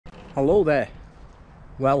Hello there.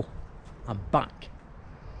 Well, I'm back,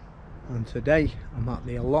 and today I'm at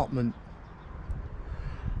the allotment,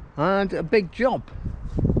 and a big job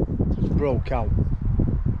has broke out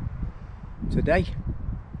today.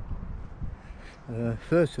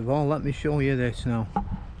 First of all, let me show you this now.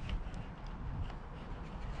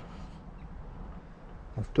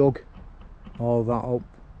 I've dug all that up.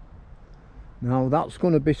 Now that's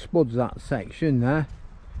going to be spuds, that section there,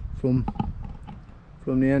 from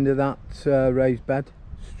the end of that raised bed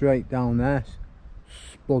straight down there,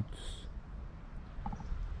 spuds.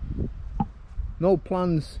 No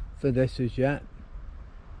plans for this as yet.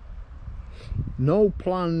 No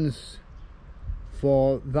plans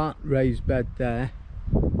for that raised bed there,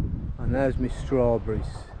 and there's my strawberries.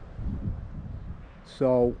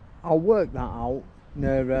 So I'll work that out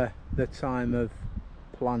nearer the time of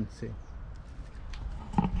planting.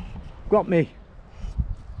 Got my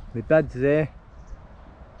beds here,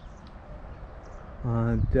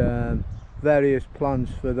 and various plans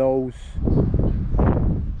for those,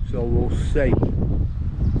 so we'll see.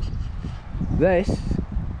 This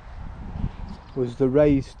was the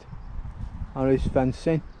raised Irish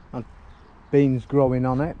fencing, and beans growing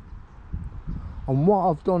on it, and what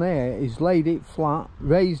I've done here is laid it flat,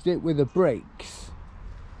 raised it with the bricks,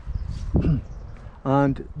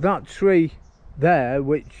 and that tree there,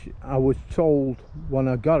 which I was told when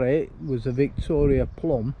I got it was a Victoria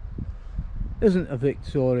plum, isn't a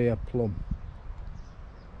Victoria plum.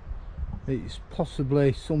 It's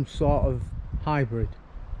possibly some sort of hybrid.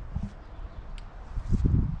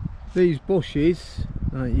 These bushes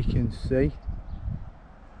that you can see,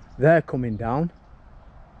 they're coming down,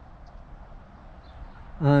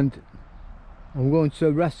 and I'm going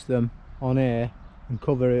to rest them on here and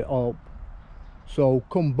cover it up, so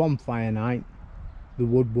come bonfire night the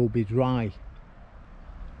wood will be dry.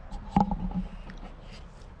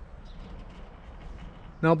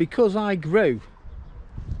 Now, because I grew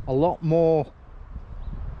a lot more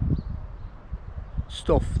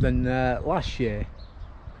stuff than last year,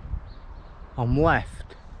 I'm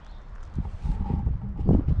left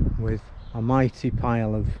with a mighty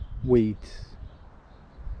pile of weeds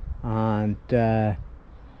and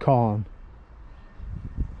corn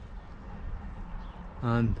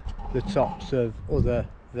and the tops of other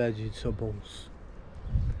vegetables.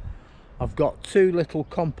 I've got two little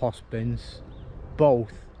compost bins,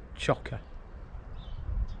 both chocker,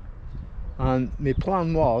 and my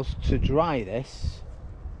plan was to dry this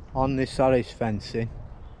on this Irish fencing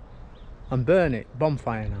and burn it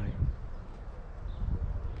bonfire night,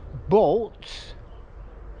 but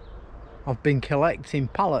I've been collecting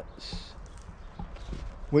pallets,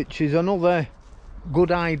 which is another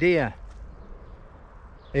good idea,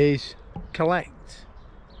 is collect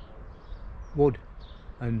wood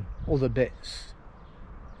and other bits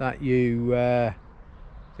that you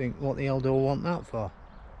think, what the hell do I want that for?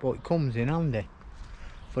 But it comes in handy.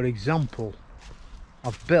 For example,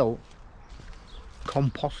 I've built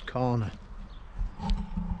compost corner.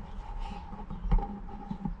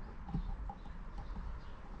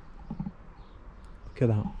 Look at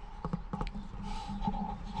that.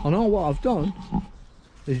 And all what I've done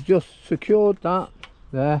is just secured that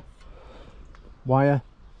there, wire,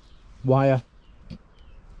 wire,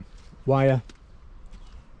 wire,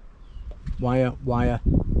 wire, wire,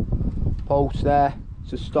 post there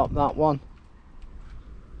to stop that one,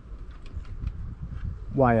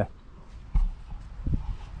 wire.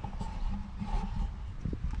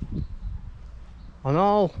 And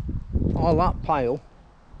all that pile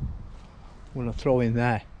I'm going to throw in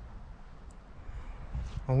there.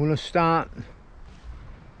 I'm going to start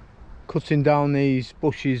cutting down these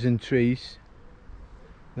bushes and trees.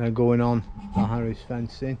 They're going on the Harris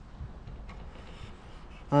fencing,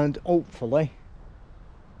 and hopefully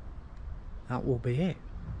that will be it.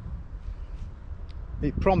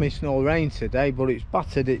 It promised no rain today, but it's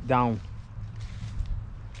battered it down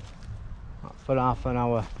for half an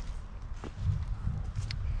hour.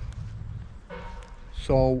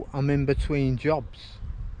 So I'm in between jobs,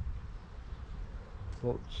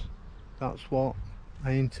 but that's what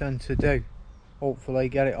I intend to do. Hopefully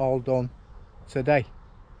get it all done today.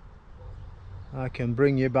 I can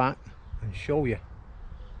bring you back and show you.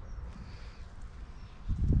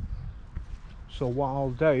 So what I'll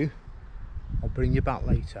do, I'll bring you back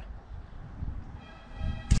later.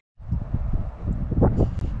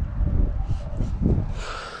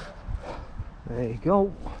 There you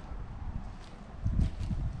go.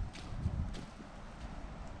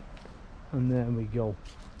 And there we go.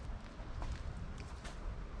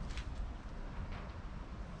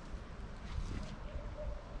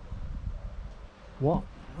 What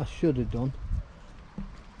I should have done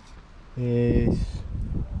is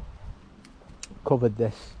covered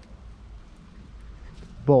this,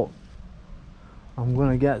 but I'm going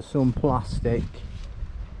to get some plastic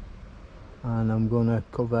and I'm going to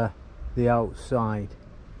cover the outside.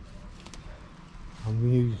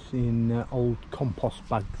 I'm using old compost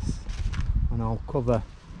bags and I'll cover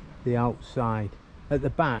the outside. At the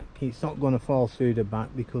back it's not going to fall through the back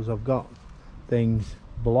because I've got things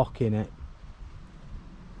blocking it.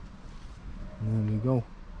 And there we go,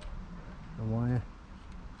 the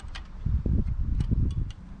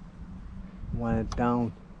wire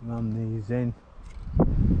down, run these in,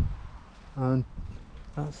 and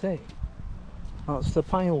that's it. That's the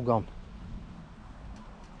pile gone,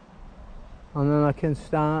 and then I can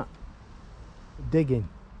start digging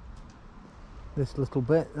this little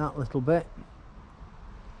bit, that little bit,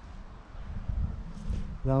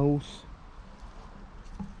 those.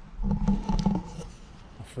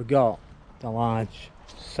 I forgot the large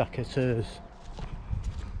secateurs,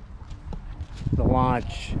 the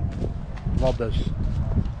large robbers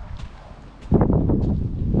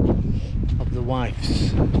of the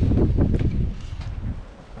wife's.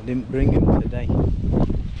 I didn't bring them today.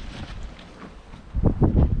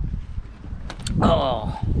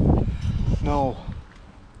 Oh no.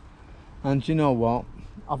 And you know what,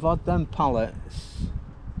 I've had them pallets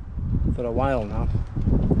for a while now,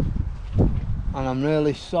 and I'm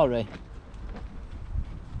really sorry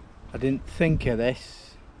I didn't think of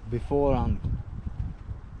this beforehand.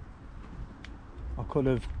 I could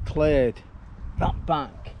have cleared that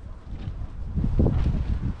back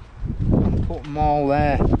and put them all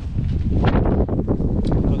there, because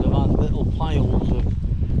I've had little piles of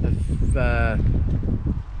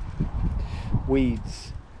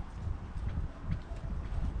weeds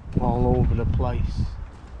all over the place,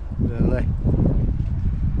 really.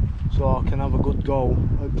 So I can have a good go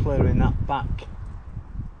at clearing that back,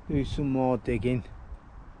 do some more digging,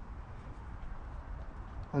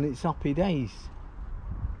 and it's happy days.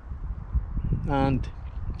 And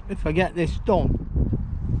if I get this done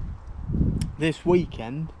this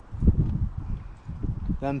weekend,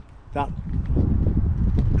 then that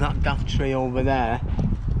daft tree over there,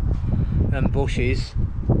 them bushes,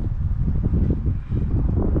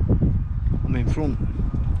 I'm in front,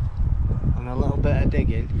 and a little bit of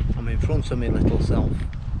digging, I'm in front of my little self.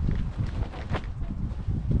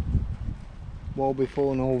 Well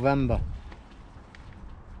before November.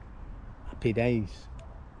 Happy days.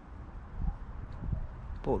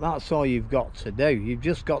 But that's all you've got to do. You've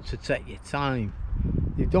just got to take your time.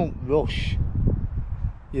 You don't rush,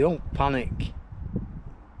 you don't panic,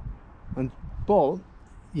 but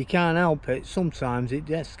you can't help it. Sometimes it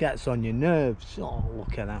just gets on your nerves. Oh,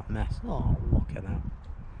 look at that mess. Oh, look at that.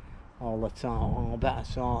 All the time. Oh, I better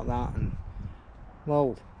sort that. And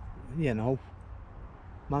well, you know,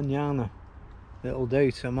 mañana, it'll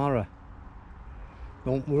do tomorrow.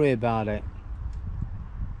 Don't worry about it.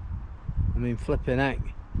 I mean, flipping heck,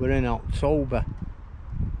 we're in October,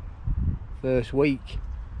 first week.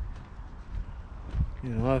 You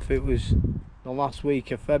know, if it was the last week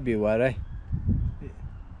of February, you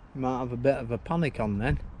might have a bit of a panic on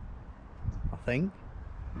then, I think.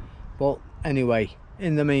 But anyway,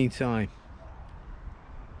 in the meantime,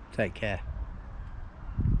 take care.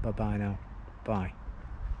 Bye bye now. Bye.